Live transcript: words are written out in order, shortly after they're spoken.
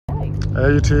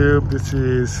YouTube, this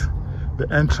is the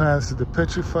entrance to the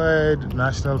Petrified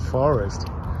National Forest,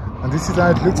 and this is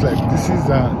how it looks like.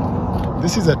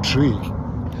 This is a tree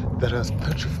that has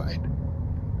petrified.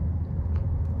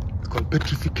 It's called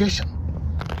petrification.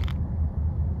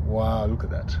 Wow, look at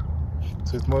that.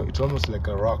 So it's almost like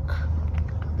a rock.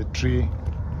 The tree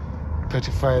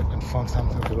petrified and formed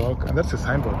something like a rock, and that's a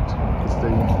signboard.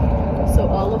 So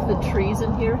all of the trees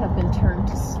in here have been turned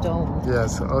to stone. Yeah,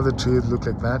 so all the trees look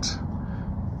like that,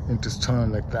 into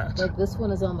stone like that. Like this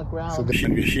one is on the ground. So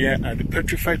we're here at the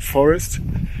Petrified Forest.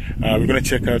 We're going to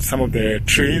check out some of the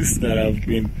trees that have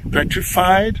been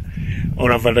petrified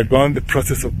or have undergone the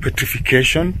process of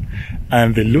petrification,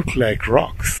 and they look like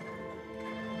rocks.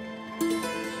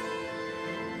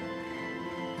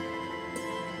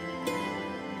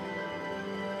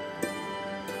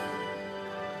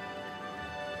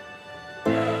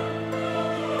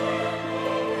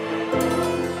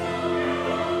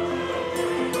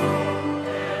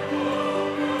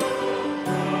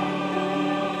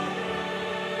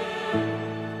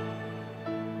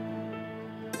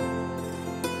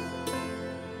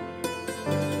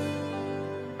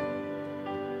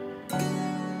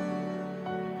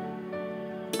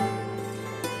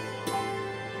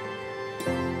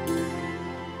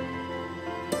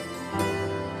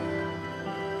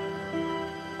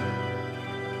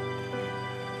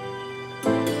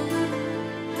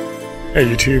 Hey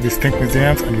YouTube, it's Think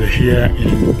Museums, and we're here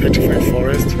in Petrified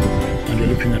Forest, and we're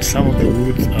looking at some of the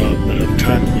woods that have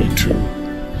turned into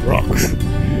rocks.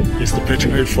 It's the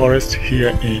Petrified Forest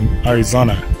here in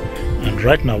Arizona, and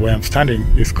right now where I'm standing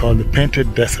is called the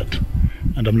Painted Desert,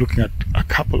 and I'm looking at a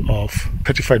couple of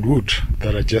petrified wood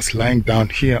that are just lying down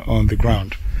here on the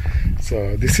ground.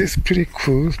 So this is pretty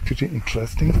cool, pretty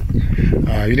interesting.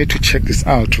 You need to check this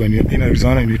out. When you're in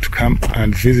Arizona, you need to come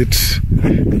and visit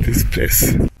this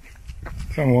place.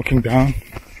 So I'm walking down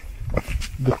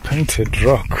the painted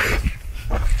rock,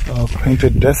 or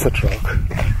painted desert rock.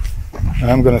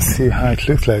 I'm gonna see how it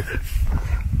looks like,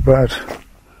 but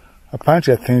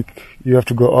apparently I think you have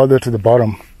to go all the way to the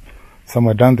bottom,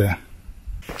 somewhere down there.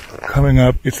 Coming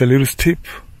up, it's a little steep.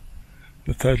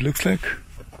 That's how it looks like,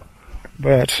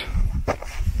 but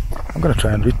I'm gonna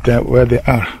try and reach there where they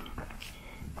are.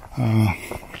 I'll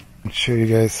show you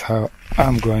guys how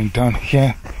I'm going down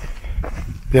here.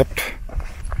 Yep.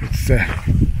 It's a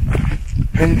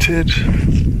painted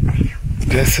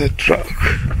desert rock.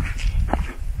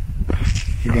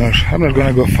 I'm not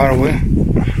gonna go far away.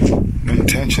 My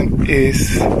intention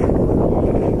is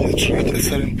just reach a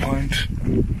certain point,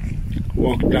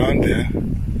 walk down there,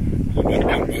 and then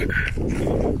come back.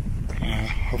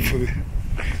 Hopefully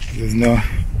there's no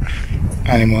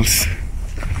animals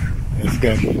that's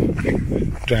gonna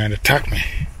try and attack me.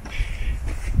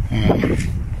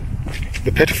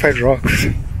 The Petrified Rocks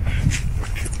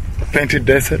Painted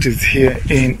Desert is here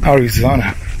in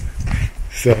Arizona,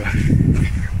 so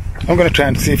I'm gonna try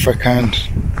and see if I can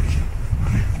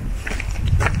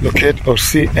locate or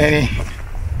see any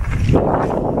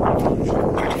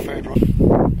petrified rock.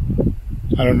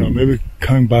 I don't know, maybe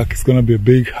coming back is gonna be a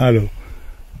big hurdle,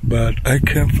 but I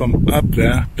came from up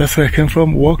there. That's where I came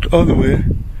from, walked all the way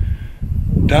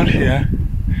down here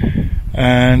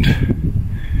and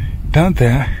down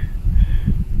there,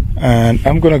 and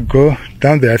I'm gonna go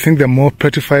down there. I think there are more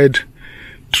petrified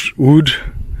wood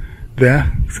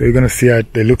there, so you're gonna see how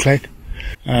they look like.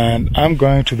 And I'm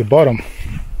going to the bottom.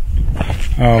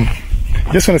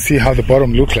 Just want to see how the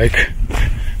bottom look like.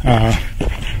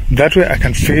 That way I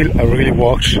can feel I really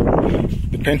walked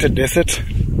the Painted Desert.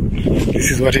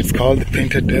 This is what it's called, the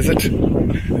Painted Desert.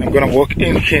 I'm gonna walk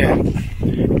in here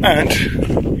and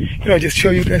just show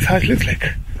you guys how it looks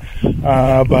like.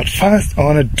 But first I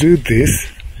want to do this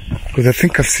because I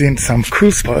think I've seen some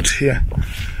cool spots here.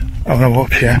 I want to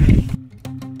walk here.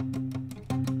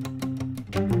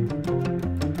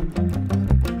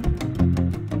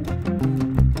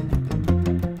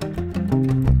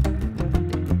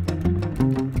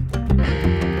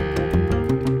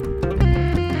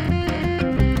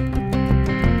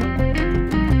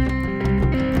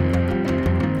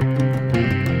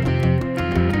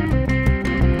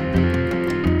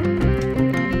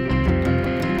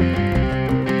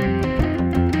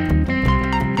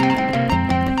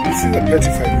 This is a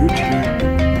petrified wood here.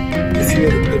 This here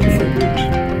is a petrified wood.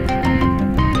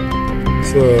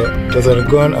 So it has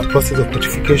undergone a process of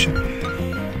petrification.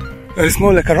 And it's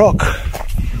more like a rock.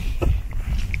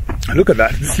 Look at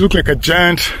that. This looks like a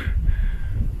giant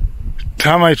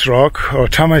termite rock or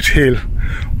termite hill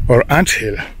or ant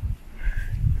hill.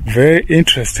 Very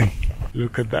interesting.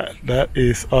 Look at that. That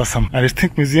is awesome. And it's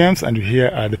Think Museums, and we're here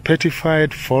at the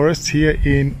Petrified Forest here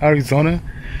in Arizona.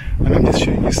 And I'm just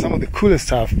showing you some of the coolest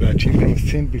stuff that you've never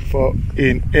seen before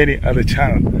in any other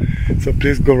channel. So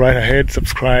please go right ahead,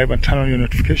 subscribe and turn on your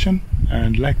notification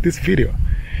and like this video.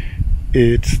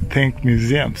 It's Think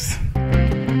Museums.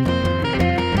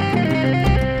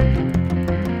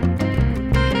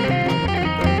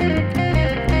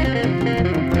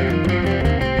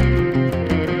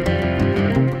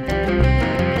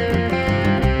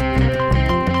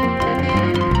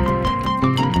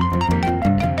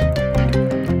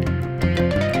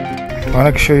 I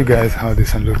want to show you guys how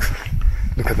this one looks.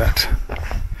 Look at that.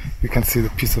 You can see the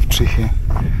piece of tree here.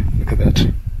 Look at that.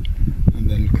 And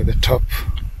then look at the top.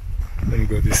 Then you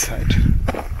go this side,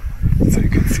 so you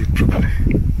can see it properly.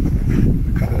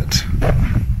 Look at that.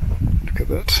 Look at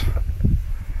that.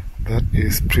 That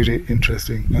is pretty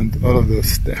interesting. And all of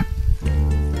those there.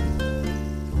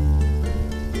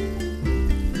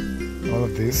 All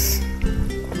of this.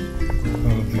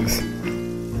 All of this.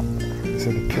 These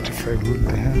are the petrified wood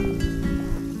they have.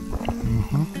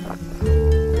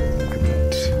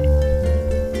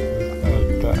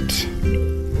 Look at that.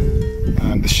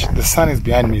 And the sun is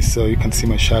behind me, so you can see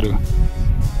my shadow.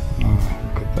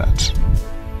 Oh, look at that.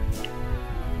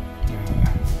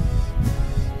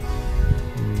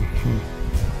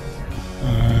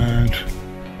 And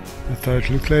that's how it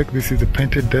looks like. This is the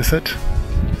painted desert.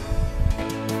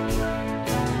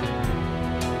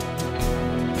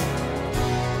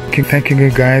 Thanking you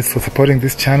guys for supporting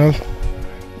this channel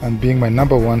and being my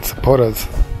 #1 supporters.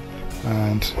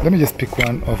 And let me just pick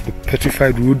one of the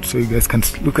petrified wood so you guys can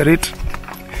look at it.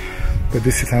 But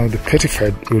this is how the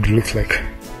petrified wood looks like.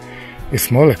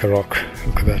 It's more like a rock.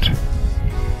 Look at that.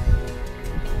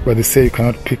 But they say you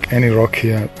cannot pick any rock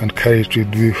here and carry it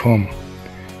with you home.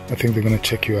 I think they're gonna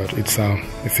check you out. It's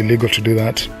illegal to do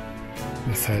that.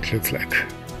 That's how it looks like.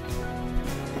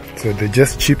 So they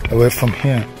just chipped away from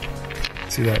here.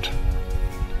 See that?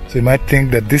 So you might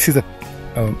think that this is a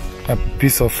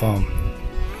piece of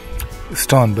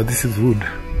stone, but this is wood,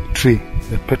 tree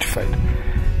that petrified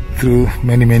through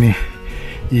many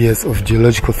years of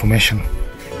geological formation.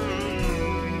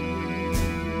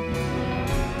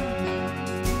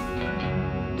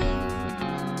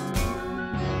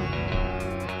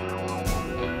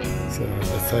 So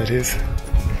that's how it is.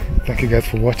 Thank you guys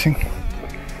for watching.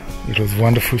 It was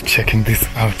wonderful checking this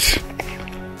out.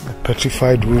 The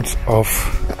petrified woods of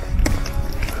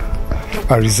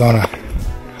Arizona,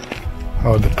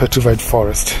 or the petrified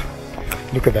forest.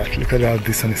 Look at that. Look at how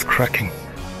this one is cracking.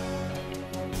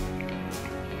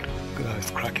 Look at how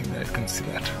it's cracking there. You can see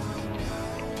that.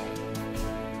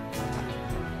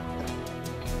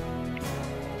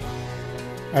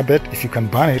 I bet if you can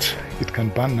burn it, it can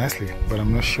burn nicely, but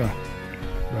I'm not sure.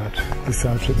 But this is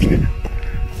how it looks like.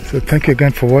 So thank you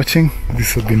again for watching.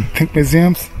 This has been Think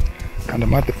Museums, and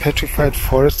I'm at the Petrified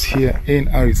Forest here in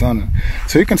Arizona.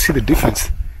 So you can see the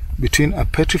difference between a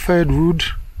petrified wood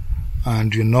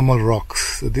and your normal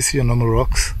rocks. So this is your normal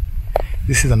rocks.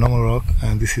 This is a normal rock,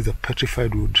 and this is a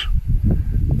petrified wood.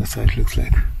 That's how it looks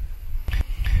like.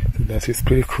 So that is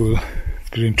pretty cool. It's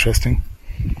pretty interesting.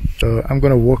 So I'm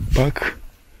gonna walk back.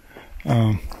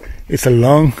 It's a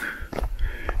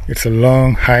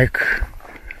long hike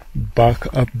back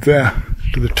up there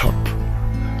to the top.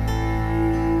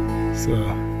 So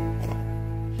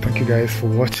thank you guys for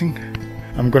watching.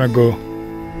 I'm gonna go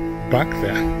back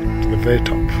there to the very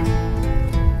top.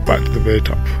 Back to the very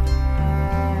top.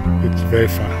 It's very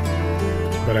far,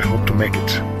 but I hope to make it.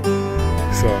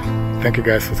 So thank you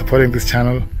guys for supporting this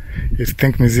channel. It's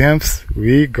Think Museums.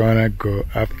 We're gonna go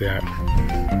up there.